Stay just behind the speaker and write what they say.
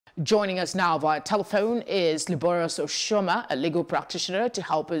Joining us now via telephone is Liborous Oshoma, a legal practitioner, to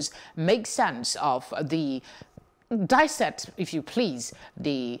help us make sense of the dissect, if you please,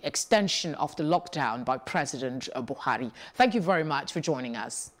 the extension of the lockdown by President Buhari. Thank you very much for joining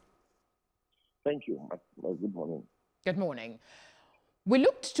us. Thank you. Good morning. Good morning. We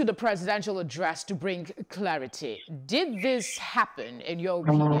looked to the presidential address to bring clarity. Did this happen, in your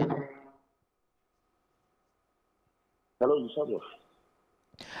opinion? Hello, Luciano.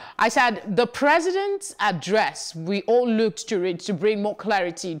 I said the president's address, we all looked to it to bring more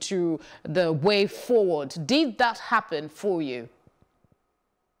clarity to the way forward. Did that happen for you?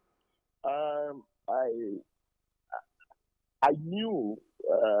 I knew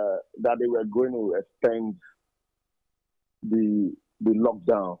that they were going to extend the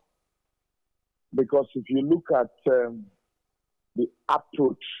lockdown, because if you look at the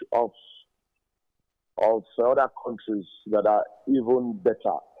approach of other countries that are even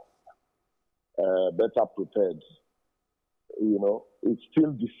better prepared, it's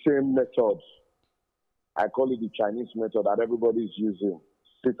still the same method. I call it the Chinese method that everybody is using: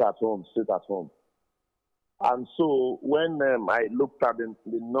 sit at home, sit at home. And so when I looked at the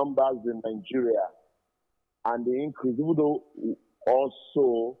numbers in Nigeria and the increase, even though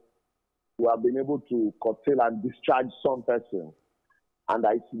also we have been able to curtail and discharge some persons, and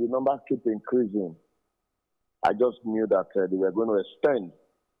I see the numbers keep increasing, I just knew that they were going to extend.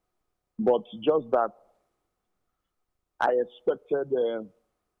 But just that I expected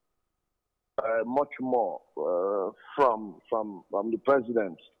much more from the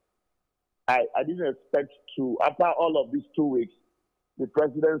president. I didn't expect to, after all of these 2 weeks, the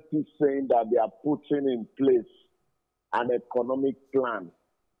president is saying that they are putting in place an economic plan.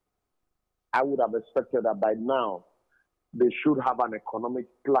 I would have expected that by now they should have an economic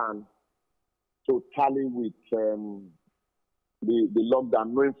plan to tally with the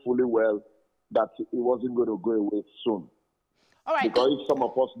lockdown, knowing fully well that it wasn't going to go away soon. All right. Because if some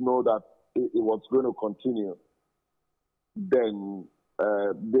of us know that it was going to continue, then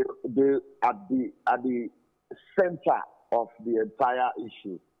they at the center of the entire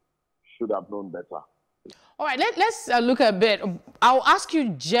issue should have known better. All right, let's look a bit. I'll ask you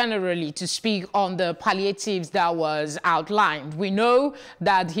generally to speak on the palliatives that was outlined. We know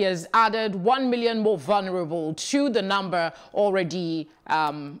that he has added 1 million more vulnerable to the number already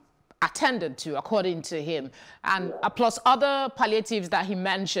attended to, according to him, and plus other palliatives that he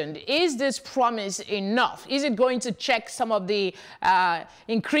mentioned. Is this promise enough? Is it going to check some of the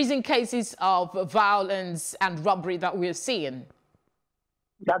increasing cases of violence and robbery that we're seeing?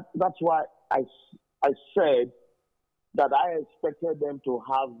 That's why I said that I expected them to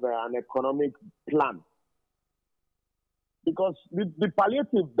have an economic plan. Because the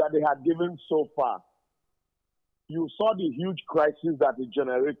palliative that they had given so far, you saw the huge crisis that it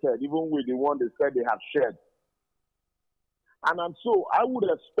generated, even with the one they said they have shared. And so I would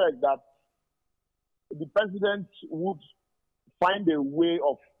expect that the president would find a way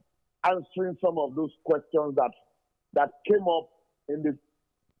of answering some of those questions that came up in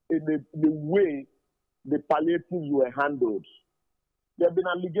the way the palliatives were handled. There have been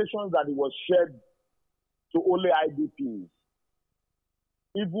allegations that it was shared to only IDPs.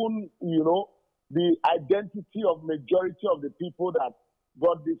 Even, the identity of majority of the people that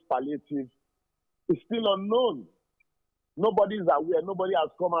got this palliative is still unknown. Nobody is aware. Nobody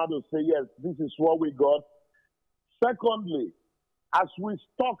has come out to say, yes, this is what we got. Secondly, as we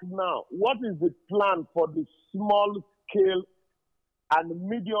talk now, what is the plan for the small scale and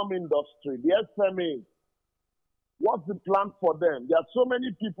medium industry, the SMEs? What's the plan for them? There are so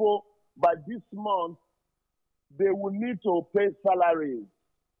many people, by this month, they will need to pay salaries,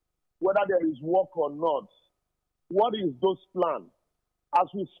 whether there is work or not. What is those plans?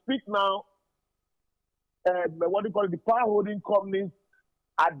 As we speak now, the power holding companies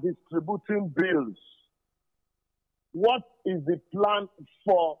are distributing bills. What is the plan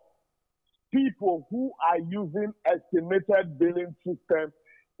for people who are using estimated billing systems,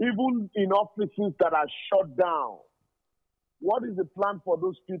 even in offices that are shut down? What is the plan for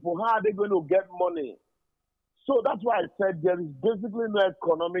those people? How are they going to get money? So that's why I said there is basically no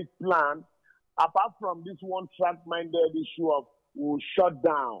economic plan apart from this one-track-minded issue of we'll shut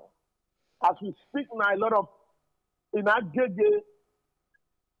down. As we speak now, a lot of, in Agege,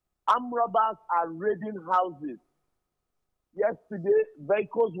 armed robbers are raiding houses. Yesterday,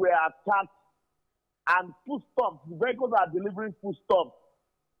 vehicles were attacked and foodstuffs, vehicles are delivering foodstuffs.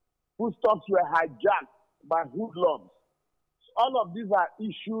 Foodstuffs were hijacked by hoodlums. All of these are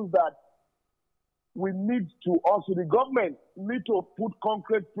issues that we need to also, the government need to put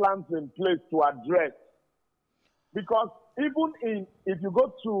concrete plans in place to address. Because even if you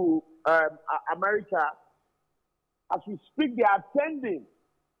go to America, as we speak, they are attending.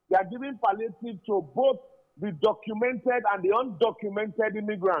 They are giving palliative to both the documented and the undocumented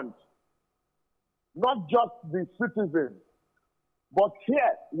immigrants, not just the citizens. But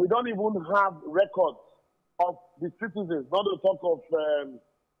here, we don't even have records of the citizens, not to talk of...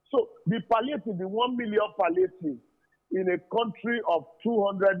 so the palliative, the 1 million palliative in a country of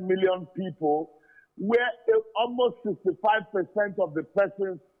 200 million people, where almost 65% of the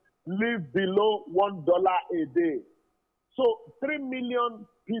persons live below $1 a day. So 3 million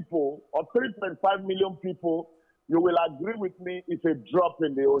people, or 3.5 million people, you will agree with me, is a drop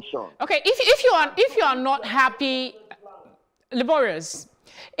in the ocean. Okay, if you are not happy, Liborous,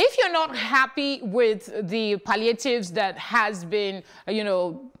 if you're not happy with the palliatives that has been,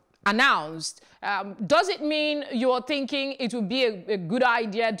 announced, does it mean you're thinking it would be a good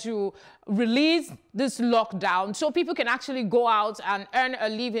idea to release this lockdown so people can actually go out and earn a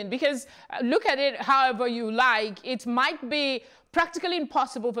living? Because look at it however you like, it might be practically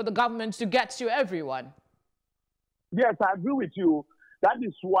impossible for the government to get to everyone. Yes, I agree with you. That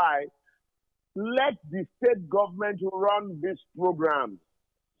is why let the state government run this program.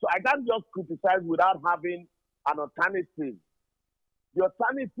 So I can't just criticize without having an alternative. The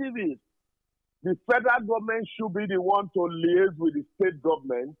alternative is the federal government should be the one to liaise with the state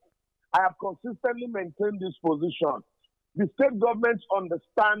government. I have consistently maintained this position. The state governments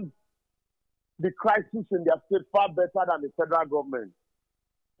understand the crisis in their state far better than the federal government.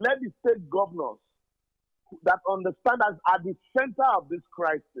 Let the state governors that understand us at the center of this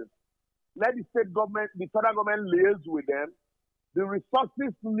crisis, let the state government, the federal government liaise with them. The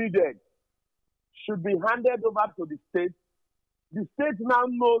resources needed should be handed over to the state. The state now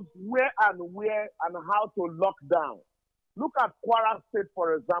knows where and how to lock down. Look at Kwara State,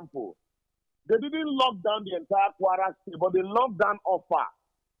 for example. They didn't lock down the entire Kwara State, but they locked down Offa.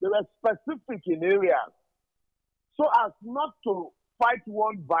 They were specific in areas, so as not to fight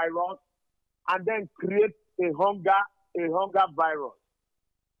one virus and then create a hunger virus,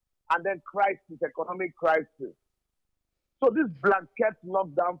 and then crisis, economic crisis. So this blanket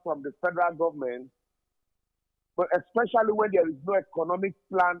lockdown from the federal government, but especially when there is no economic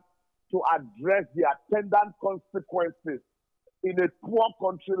plan to address the attendant consequences in a poor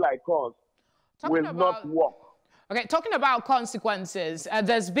country like us, will not work. Okay, talking about consequences,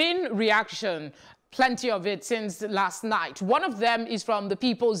 there's been reaction, plenty of it since last night. One of them is from the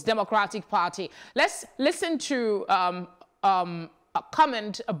People's Democratic Party. Let's listen to a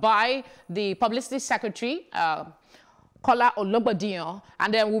comment by the Publicity Secretary, Kola Ologbadiyan,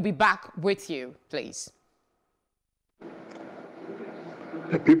 and then we'll be back with you, please.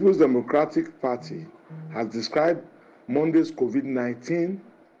 The People's Democratic Party has described Monday's COVID-19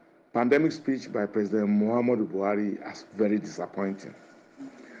 pandemic speech by President Muhammadu Buhari as very disappointing.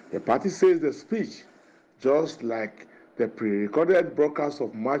 The party says the speech, just like the pre-recorded broadcast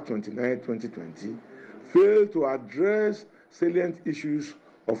of March 29, 2020, failed to address salient issues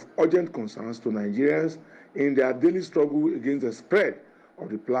of urgent concerns to Nigerians in their daily struggle against the spread of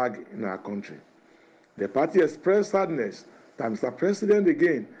the plague in our country. The party expressed sadness that Mr. President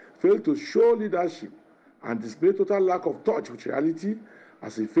again failed to show leadership and display total lack of touch with reality,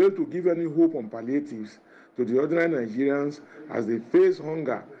 as he failed to give any hope on palliatives to the ordinary Nigerians as they face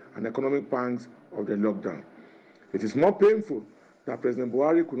hunger and economic pangs of the lockdown. It is more painful that President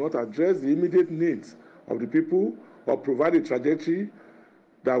Buhari could not address the immediate needs of the people or provide a trajectory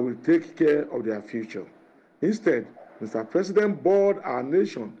that will take care of their future. Instead, Mr. President bored our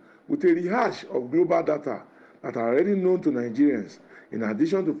nation with a rehash of global data that are already known to Nigerians, in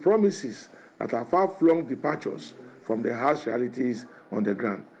addition to promises that are far-flung departures from the harsh realities on the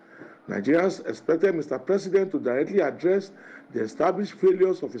ground. Nigerians expected Mr. President to directly address the established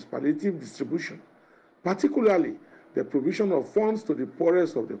failures of his palliative distribution, particularly the provision of funds to the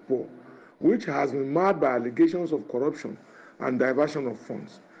poorest of the poor, which has been marred by allegations of corruption and diversion of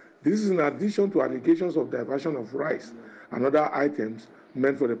funds. This is in addition to allegations of diversion of rice and other items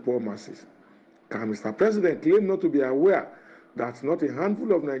meant for the poor masses. Can Mr. President claim not to be aware that not a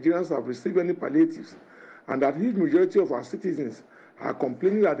handful of Nigerians have received any palliatives, and that a huge majority of our citizens are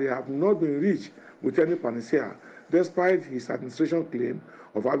complaining that they have not been reached with any panacea, despite his administration claim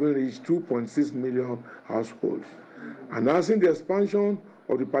of having reached 2.6 million households? Announcing the expansion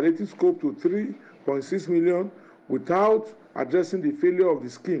of the palliative scope to 3.6 million without addressing the failure of the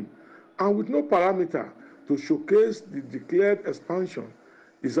scheme, and with no parameter to showcase the declared expansion,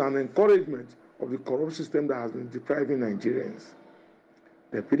 is an encouragement of the corrupt system that has been depriving Nigerians.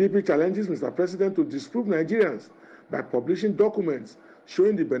 The PDP challenges Mr. President to disprove Nigerians by publishing documents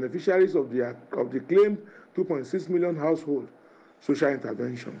showing the beneficiaries of the claimed 2.6 million household social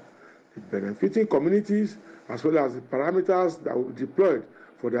intervention, benefiting communities as well as the parameters that will be deployed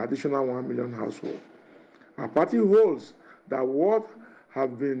for the additional 1 million household. Our party holds that what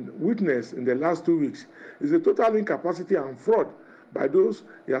have been witnessed in the last 2 weeks is a total incapacity and fraud by those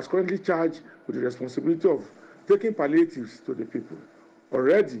he has currently charged with the responsibility of taking palliatives to the people.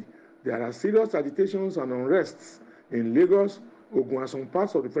 Already, there are serious agitations and unrests in Lagos, Ogun, and some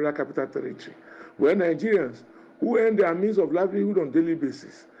parts of the Federal Capital Territory, where Nigerians who earn their means of livelihood on a daily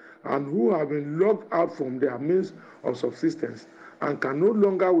basis and who have been locked out from their means of subsistence and can no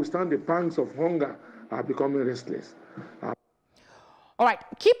longer withstand the pangs of hunger are becoming restless. All right,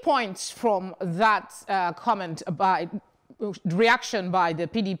 key points from that reaction by the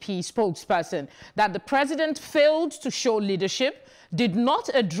PDP spokesperson: that the president failed to show leadership, did not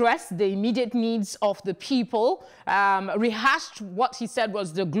address the immediate needs of the people, rehashed what he said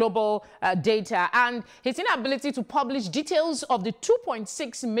was the global data, and his inability to publish details of the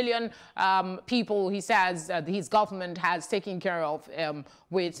 2.6 million people he says his government has taken care of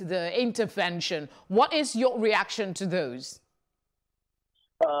with the intervention. What is your reaction to those?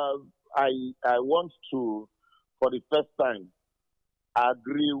 I want to, for the first time,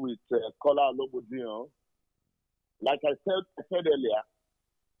 agree with Kola Olobodiyan. Like I said earlier,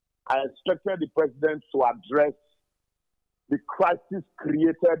 I expected the president to address the crisis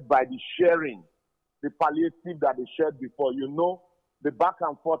created by the sharing, the palliative that they shared before. You know, the back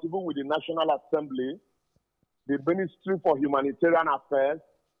and forth, even with the National Assembly, the Ministry for Humanitarian Affairs,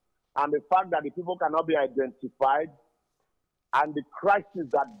 and the fact that the people cannot be identified, and the crisis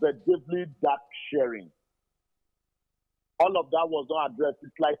that bedevilled that sharing. All of that was not addressed.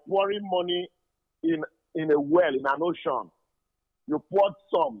 It's like pouring money in a well, in an ocean. You poured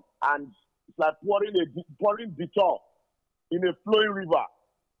some, and it's like pouring bitter in a flowing river.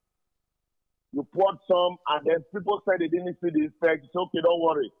 You poured some, and then people said they didn't see the effect. It's okay, don't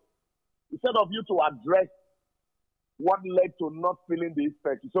worry. Instead of you to address what led to not feeling the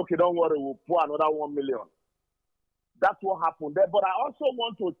effect, it's okay, don't worry, we'll pour another 1 million. That's what happened there. But I also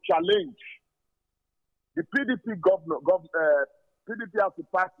want to challenge the PDP PDP as a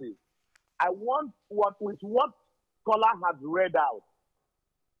party. I want with what Kola has read out,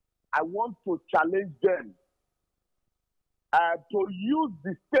 I want to challenge them to use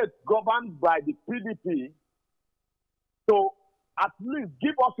the state governed by the PDP to at least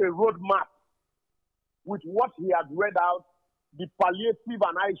give us a roadmap with what he has read out, the palliative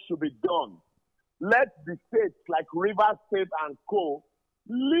and how it should be done. Let the states like Rivers State and Co.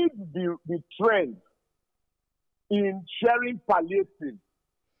 lead the trend in sharing palliative,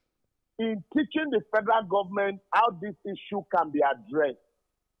 in teaching the federal government how this issue can be addressed.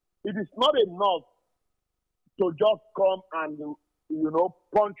 It is not enough to just come and,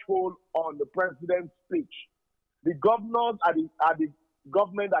 punch hole on the president's speech. The governors are the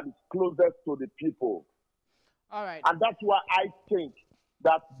government that is closest to the people. All right. And that's why I think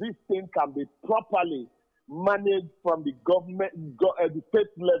that this thing can be properly managed from the government, the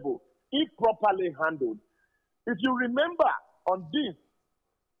state level, if properly handled. If you remember on the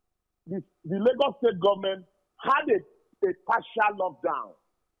Lagos state government had a partial lockdown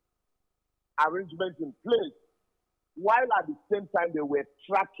arrangement in place, while at the same time they were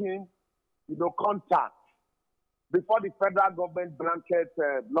tracking, contact before the federal government blanket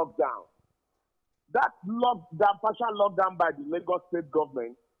lockdown. That partial lockdown by the Lagos state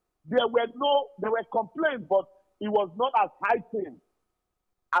government, there were complaints, but it was not as heightened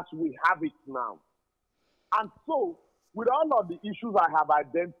as we have it now. And so, with all of the issues I have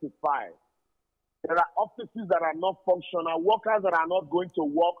identified, there are offices that are not functional, workers that are not going to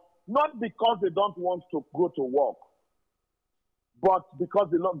work, not because they don't want to go to work, but because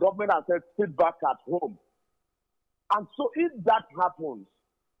the government has said, sit back at home. And so if that happens,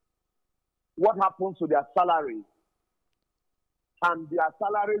 what happens to their salaries? Can their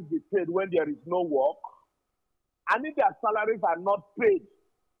salaries be paid when there is no work? And if their salaries are not paid,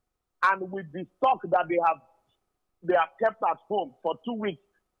 and with the stock that they have kept at home for 2 weeks,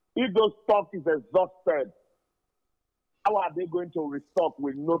 if those stock is exhausted, how are they going to restock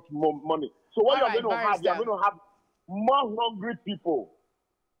with not more money? So what you're going to have more hungry people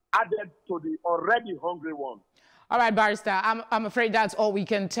added to the already hungry ones. All right, Barrister, I'm afraid that's all we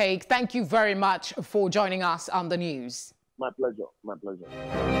can take. Thank you very much for joining us on the news. My pleasure. My pleasure.